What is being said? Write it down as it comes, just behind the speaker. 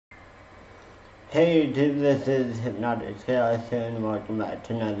Hey YouTube, this is Hypnotic Chaos here and welcome back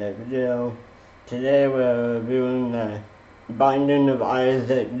to another video. Today we're reviewing the Binding of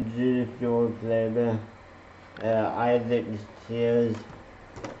Isaac G Fuel flavor. Isaac Sears.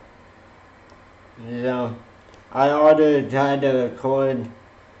 So, I already tried to record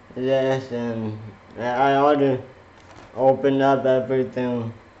this and I already opened up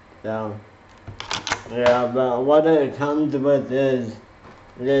everything. So, yeah, but what it comes with is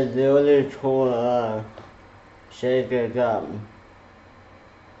this really cool shaker cup.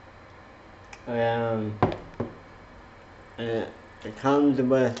 It comes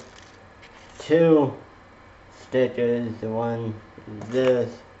with two stickers. One is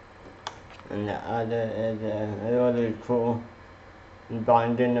this, and the other is a really cool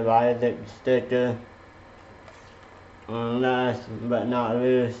Binding of Isaac sticker. And last but not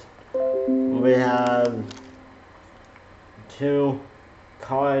least, we have two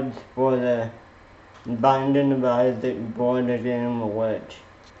cards for the Binding of Isaac board game, which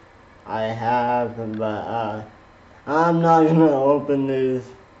I have, but I'm not gonna open these,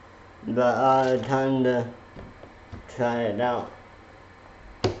 but time to try it out.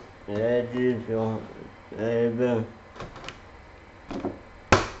 As usual, there.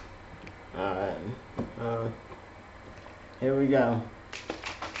 Alright, here we go.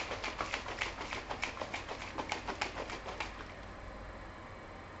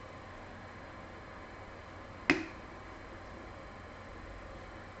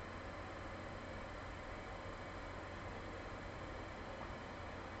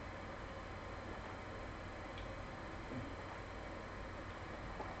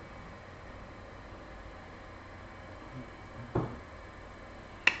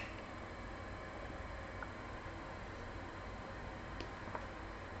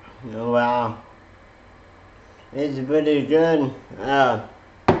 Wow, it's pretty good. I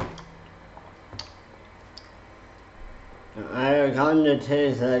kind of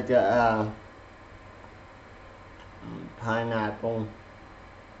taste like a pineapple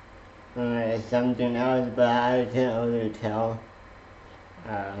and something else, but I can't really tell.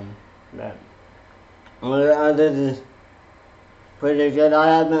 But the others is pretty good. I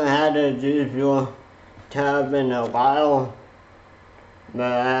haven't had a G Fuel tub in a while, but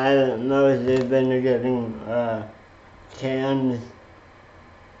I mostly been getting cans.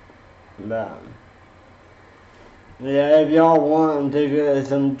 But yeah, if y'all want to get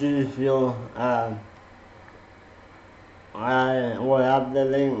some G Fuel, I will have the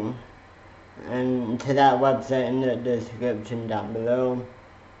link and to that website in the description down below.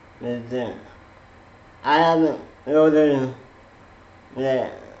 I haven't really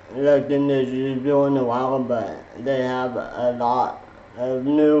looked into G Fuel in a while, but they have a lot of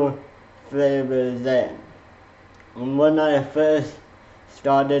new flavors that when I first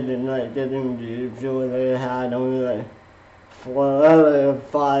started getting G Fuel, they had only 4 or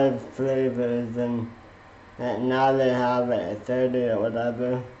 5 flavors, and now they have 30 or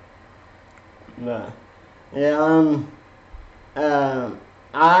whatever. But yeah,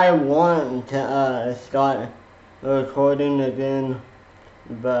 I want to start recording again,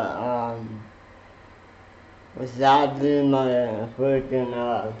 but sadly my freaking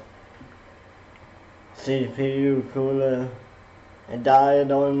CPU cooler died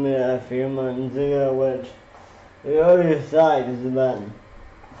on me a few months ago, which really sucks. But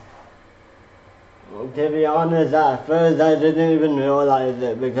to be honest, at first I didn't even realize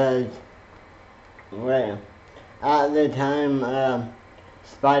it because, well, at the time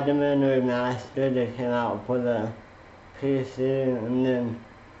Spider-Man Remastered, it came out for the PC, and then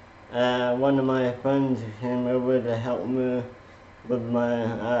one of my friends came over to help me with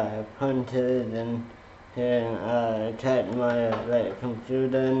my printers, and he checked my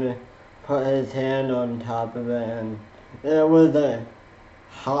computer and put his hand on top of it, and it was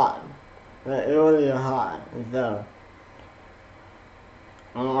hot, really hot. So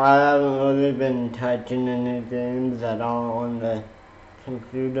I haven't really been touching any games at all on the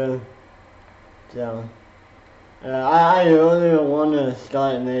computer. So I really want to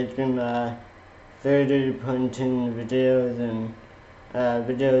start making 3D printing videos and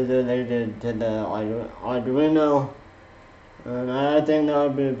videos related to the Arduino, and I think that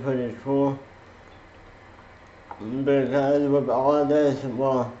would be pretty cool, because with all this,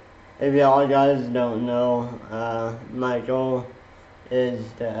 well, if y'all guys don't know, my goal is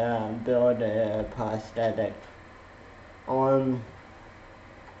to build a prosthetic arm.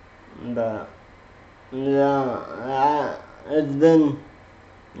 But yeah, it's been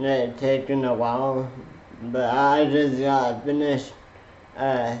taking a while, but I just got finished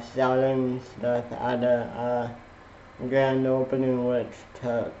selling stuff at a grand opening, which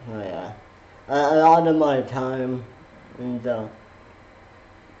took a lot of my time, and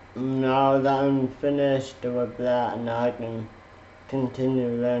now that I'm finished with that, and I can continue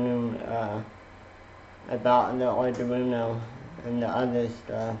learning about the Arduino and the other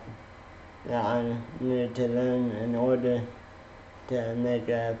stuff that I need to learn in order to make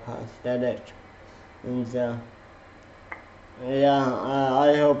a prosthetic. And yeah,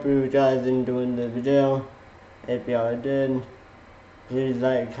 I hope you guys enjoyed the video. If y'all did, please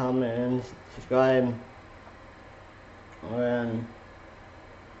like, comment, and subscribe. And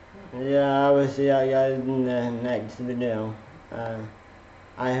yeah, I will see y'all guys in the next video.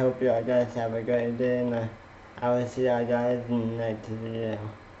 I hope y'all guys have a great day, and I will see y'all guys in the next video.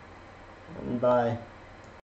 Bye.